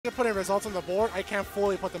to put in results on the board, I can't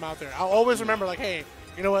fully put them out there. I'll always remember, like, hey,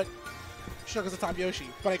 you know what? Suga's the top Yoshi.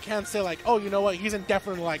 But I can't say, like, oh, you know what? He's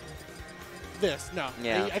indefinitely like this. No.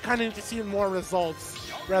 Yeah. I kind of need to see more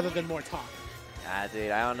results rather than more talk. Ah,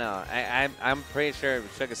 dude, I don't know. I'm pretty sure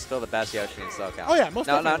Suga's still the best Yoshi in SoCal. Oh, yeah, most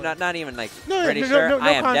definitely. No, not even, like, No, pretty sure. No,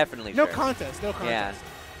 I am definitely no sure. contest. No contest. Yeah.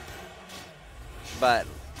 But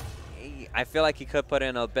I feel like he could put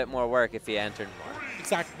in a bit more work if he entered more.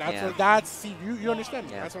 Exactly. That's Yeah. what, that's, see, you understand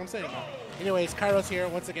me. Yeah. That's what I'm saying. Anyways, Kyros here,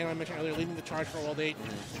 once again, I mentioned earlier, leading the charge for World 8.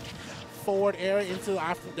 Forward air into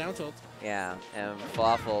after down tilt. Yeah, and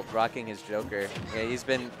Falafel rocking his Joker. Yeah, he's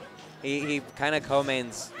been, he kind of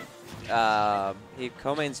co-mains, he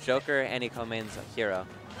co-mains Joker and he co-mains Hero.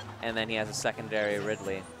 And then he has a secondary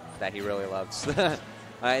Ridley that he really loves.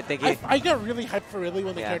 I think I get really hyped for Ridley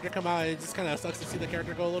when the Yeah. character come out. It just kind of sucks to see the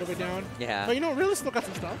character go a little bit down. Yeah. But you know, Ridley still got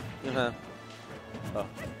some stuff. Oh.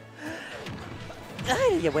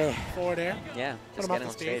 Yeah, way. Forward air. Yeah, Put just him off getting the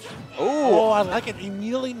on stage. stage. Oh, Ooh. I like it. He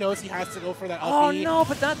immediately knows he has to go for that Oh, up B. no,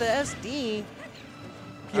 but not the SD.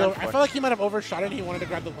 I felt like he might have overshot it and he wanted to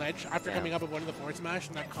grab the ledge after Yeah. coming up with one of the forward smash,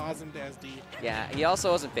 and that caused him to SD. Yeah, he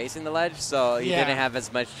also wasn't facing the ledge, so he Yeah. didn't have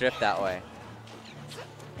as much drift that way.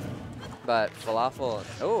 But Falafel,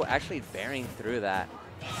 oh, actually bearing through that.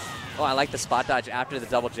 Oh, I like the spot dodge after the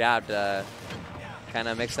double jab to kind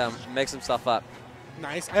of mix himself up.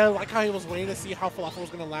 Nice. I like how he was waiting to see how Falafel was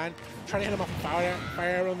going to land, trying to hit him off a fire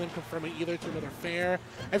arrow and then confirming either to another fair.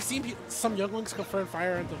 I've seen some younglings confirm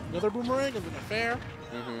fire into another boomerang and then a fair.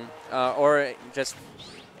 Or just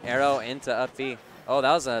arrow into up B. Oh,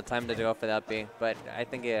 that was a time to go for the up B, but I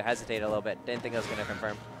think it hesitated a little bit. Didn't think it was going to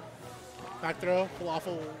confirm. Back throw,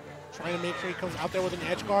 Falafel trying to make sure he comes out there with an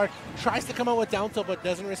edge guard. Tries to come out with down tilt, but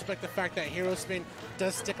doesn't respect the fact that Hero Spin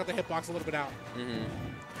does stick out the hitbox a little bit out.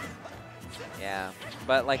 Yeah,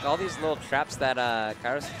 but like all these little traps that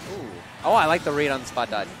Kyros. Ooh. Oh, I like the read on the spot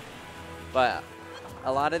dodge. But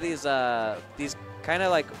a lot of these kind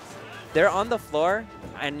of like they're on the floor,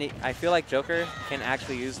 and I feel like Joker can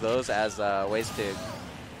actually use those as ways to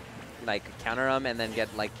like counter them and then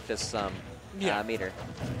get like just some meter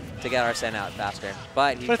to get our send out faster.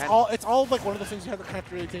 But it's all like one of the things you have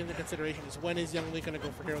to really take into consideration is when is Young Lee going to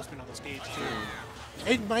go for Hero Spin on the stage too.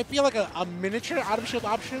 It might be like a miniature out of shield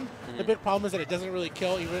option. The big problem is that it doesn't really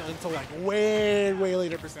kill even until like way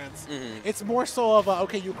later percents. It's more so of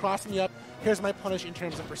okay, you cross me up. Here's my punish in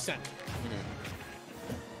terms of percent.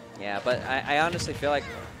 Yeah, but I honestly feel like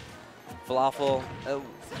Falafel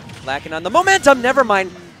lacking on the momentum. Never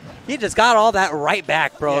mind. He just got all that right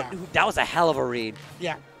back, bro. Yeah. That was a hell of a read.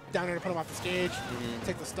 Yeah, down there to put him off the stage.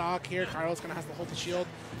 Take the stock here. Kyros going to have to hold the shield.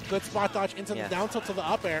 Good spot dodge into the down tilt to the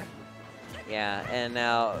up air. Yeah, and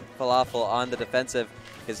now Falafel on the defensive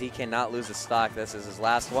because he cannot lose the stock. This is his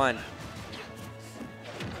last one.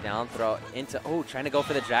 Down throw into, trying to go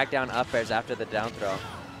for the drag down up airs after the down throw.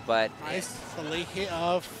 But nice. The late hit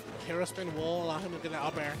of Hero Spin will allow him to get that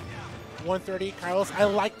up air. 130, Kyros. I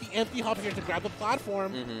like the empty hop here to grab the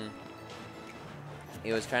platform.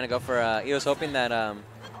 He was trying to go for, he was hoping that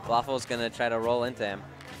Falafel was going to try to roll into him.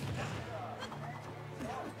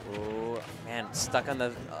 Ooh, man, stuck on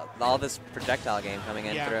the all this projectile game coming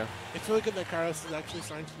in through. It's really good that Kyros is actually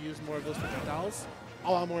starting to use more of those projectiles.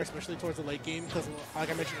 A lot more, especially towards the late game, because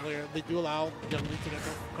like I mentioned earlier, they do allow Young Lee to get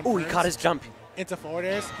confirmed. Oh, he caught his jump. Into forward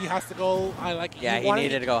airs. He has to go, he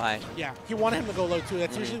needed to go high. Yeah, he wanted him to go low too.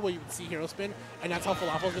 That's usually what you would see Hero Spin, and that's how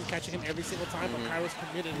Falafel's been catching him every single time. But Kyros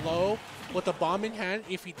committed low with the bomb in hand.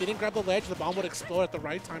 If he didn't grab the ledge, the bomb would explode at the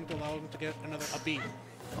right time to allow him to get another beat.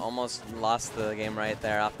 Almost lost the game right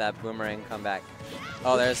there off that boomerang comeback.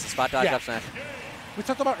 Oh, there's the spot dodge up smash. We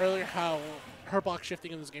talked about earlier how her block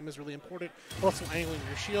shifting in this game is really important. Also angling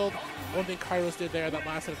your shield. One thing Kyros did there that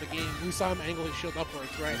last hit of the game, we saw him angle his shield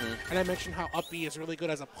upwards, right? And I mentioned how up B is really good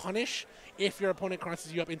as a punish if your opponent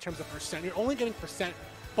crosses you up in terms of percent. You're only getting percent,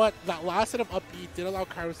 but that last hit of up B did allow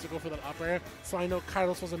Kyros to go for that up air, so I know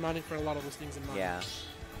Kyros was mounting for a lot of those things in mind. Yeah.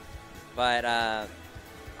 But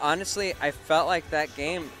honestly, I felt like that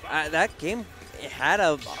game it had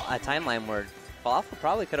a timeline where Falafel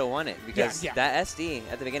probably could have won it because that SD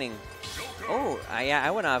at the beginning. Oh, I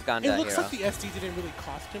would not have gone to It looks Hero. like the SD didn't really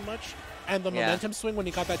cost him much, and the momentum swing when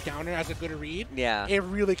he got that downer as a good read, it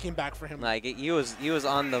really came back for him. Like he was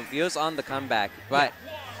on the comeback, but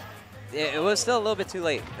it was still a little bit too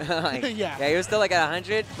late. He was still like at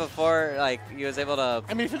 100 before like he was able to.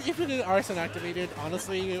 I mean, if it did Arson activated,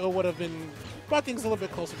 honestly, it would have brought things a little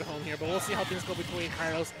bit closer to home here. But we'll see how things go between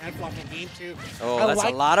Kyros and Falafel game 2. Oh, that's a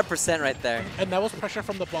lot of percent right there. And that was pressure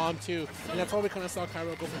from the bomb too, and that's why we kind of saw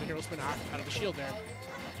Kyros go for the Hero Spin out of the shield there.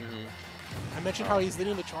 I mentioned how he's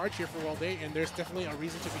leading the charge here for World 8, and there's definitely a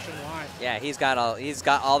reason to be shown why. Yeah, he's got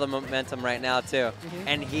all the momentum right now too,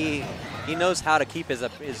 and he knows how to keep his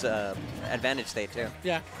advantage state too.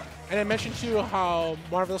 Yeah. And I mentioned too how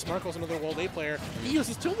Marvelous Marco's another World 8 player. He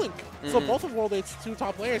uses Toon Link. So both of World 8's 2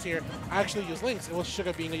 top players here actually use Links, with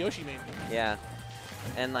Suga being a Yoshi main. Yeah,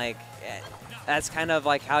 and like that's kind of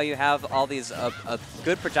like how you have all these a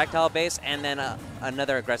good projectile base and then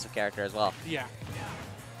another aggressive character as well. Yeah.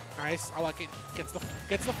 Nice. I like it. Gets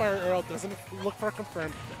the fire arrow. Doesn't look for a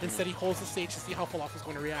confirm. Instead, he holds the stage to see how Falafel's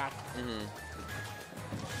going to react.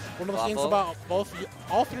 One of the things about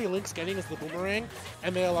all 3 Links getting is the boomerang,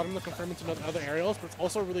 and they allow them to confirm into other aerials, but it's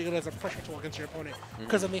also really good as a pressure tool against your opponent,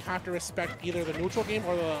 because then they have to respect either the neutral game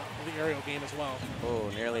or the aerial game as well.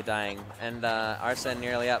 Oh, nearly dying. And Arsene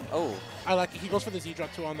nearly up. Oh. I like it. He goes for the Z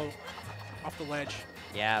drop too off the ledge.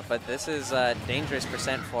 Yeah, but this is a dangerous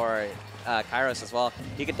percent for Kyros as well.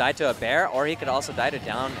 He could die to a bear, or he could also die to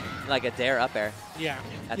down, like a dare up air. Yeah,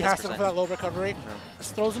 he has to go for that low recovery.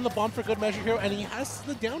 Throws in the bomb for good measure here, and he has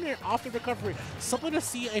the down air off the recovery. Something to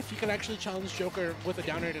see if he can actually challenge Joker with a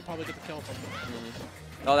down air to probably get the kill.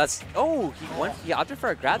 Oh, that's... Oh, he opted for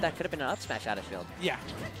a grab. That could have been an up smash out of shield. Yeah.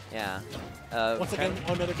 Yeah. Once again,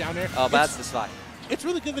 another down air. Oh, but that's the spot. It's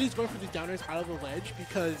really good that he's going for these down airs out of the ledge,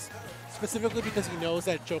 specifically because he knows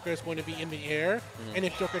that Joker is going to be in the air, and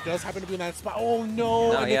if Joker does happen to be in that spot, oh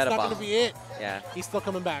no, and it's not going to be it. Yeah. He's still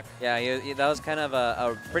coming back. Yeah, that was kind of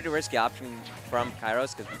a pretty risky option from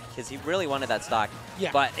Kyros because he really wanted that stock.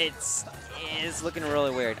 Yeah. But it is looking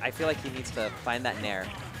really weird. I feel like he needs to find that nair.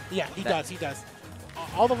 Yeah, he does.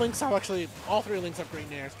 All the Links have all 3 Links have great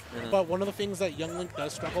nairs, but one of the things that Young Link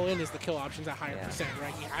does struggle in is the kill options at higher percent,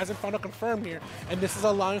 right? He hasn't found a confirm here, and this is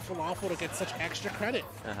allowing Falafel to get such extra credit.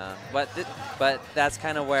 But that's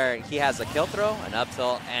kind of where he has a kill throw, an up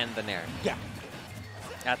tilt, and the nair. Yeah.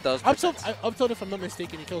 At those up tilt, if I'm not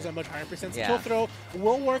mistaken, he kills at much higher percents. Yeah. Kill throw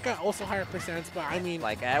will work at also higher percents, but I mean...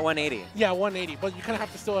 Like at 180. Yeah, 180, but you kind of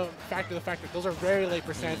have to still factor the fact that those are very late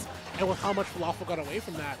percents, and with how much Falafel got away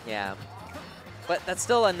from that. Yeah. But that's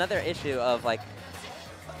still another issue of, like,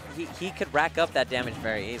 he could rack up that damage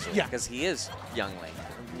very easily because he is Young Link.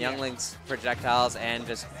 Young Link's projectiles and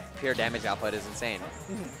just pure damage output is insane.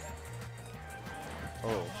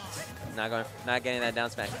 Oh, not getting that down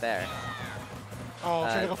smash there. Oh,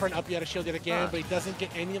 trying to go for an up out of shield yet again, but he doesn't get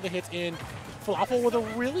any of the hits in. Falafel with a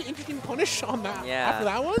really interesting punish on that after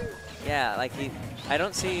that one. Yeah, like I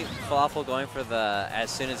don't see Falafel going for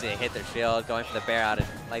as soon as they hit their shield, going for the bear out,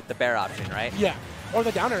 like the bear option, right? Yeah, or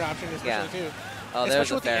the downer option especially too. Oh,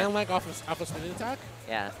 especially with the analog off a spinning attack.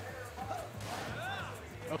 Yeah.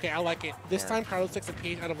 Okay, I like it. This time, Kyros takes a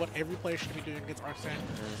page out of what every player should be doing against Arsene.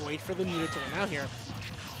 Wait for the meter to win out here.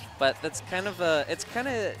 But that's kind of it's kind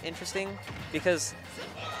of interesting because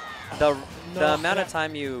the amount of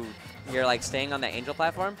time you're like staying on the angel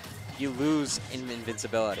platform, you lose in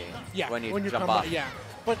invincibility when you jump off. Yeah,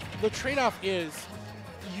 but the trade-off is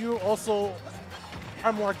you also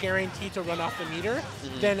are more guaranteed to run off the meter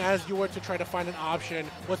than as you were to try to find an option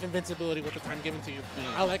with invincibility with the time given to you.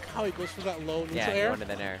 I like how he goes for that low neutral air. Yeah, he wanted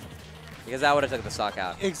an air. Because that would have took the stock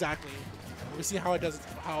out. Exactly. We see how it does,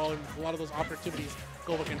 how a lot of those opportunities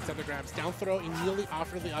go against other grabs. Down throw, immediately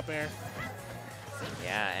after the up air.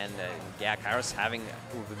 Yeah, and Kyros having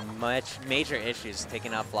major issues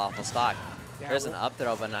taking out Falafel stock. Yeah, there's an up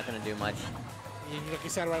throw, but not going to do much. Like you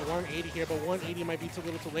said, right, 180 here, but 180 might be too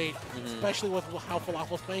little too late, especially with how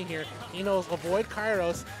Falafel's playing here. He knows, avoid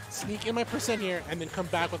Kyros, sneak in my percent here, and then come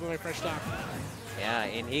back with my fresh stock. Yeah,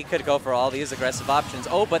 and he could go for all these aggressive options.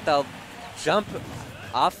 Oh, but they'll jump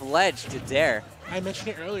off ledge to dare. I mentioned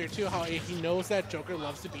it earlier, too, how he knows that Joker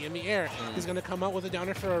loves to be in the air. He's going to come out with a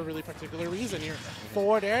downer for a really particular reason here.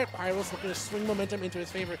 Forward air, Kyros looking to swing momentum into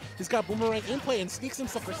his favor. He's got Boomerang in play and sneaks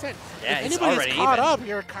himself percent. Yeah, if anybody's caught up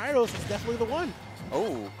here, Kyros is definitely the one.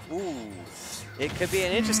 Oh, ooh. It could be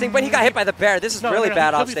an interesting, but he got hit by the bear. This is really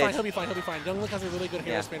bad off stage. He'll be fine. Young Link has a really good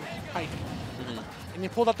hero spin height. And he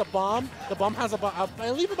pulled out the bomb. The bomb has about, I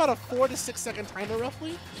believe, about a 4 to 6 second timer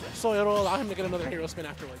roughly, so it'll allow him to get another hero spin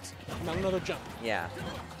afterwards, not another jump. Yeah.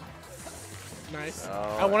 Nice.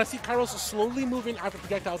 I want to see Kyros slowly moving after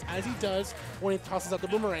projectiles as he does when he tosses out the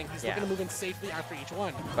boomerang. He's looking to move in safely after each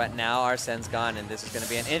one. But now Arsene's gone, and this is going to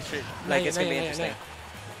be an interesting. Like it's going to be interesting.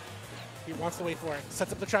 He wants to wait for it.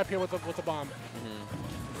 Sets up the trap here with the bomb.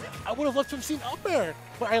 I would have loved to have seen up air,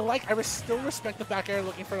 but I still respect the back air,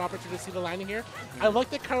 looking for an opportunity to see the landing here. I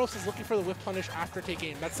like that Kyros is looking for the whip punish after take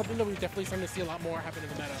aim. That's something that we've definitely starting to see a lot more happen in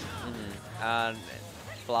the meta.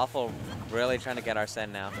 Falafel really trying to get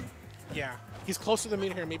Arsene now. Yeah, he's close to the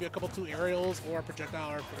meter here. Maybe a couple 2 aerials or a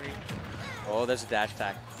projectile or 3. Oh, there's a dash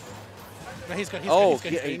attack. No, he's good. He's Oh,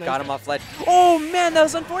 good. He's good. he No, got he's him off ledge. Oh, man, that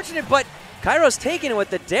was unfortunate. But Kyros taking it with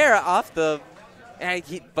the dare off the...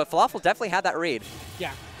 but Falafel definitely had that read.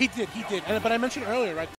 Yeah, he did. But I mentioned earlier, right?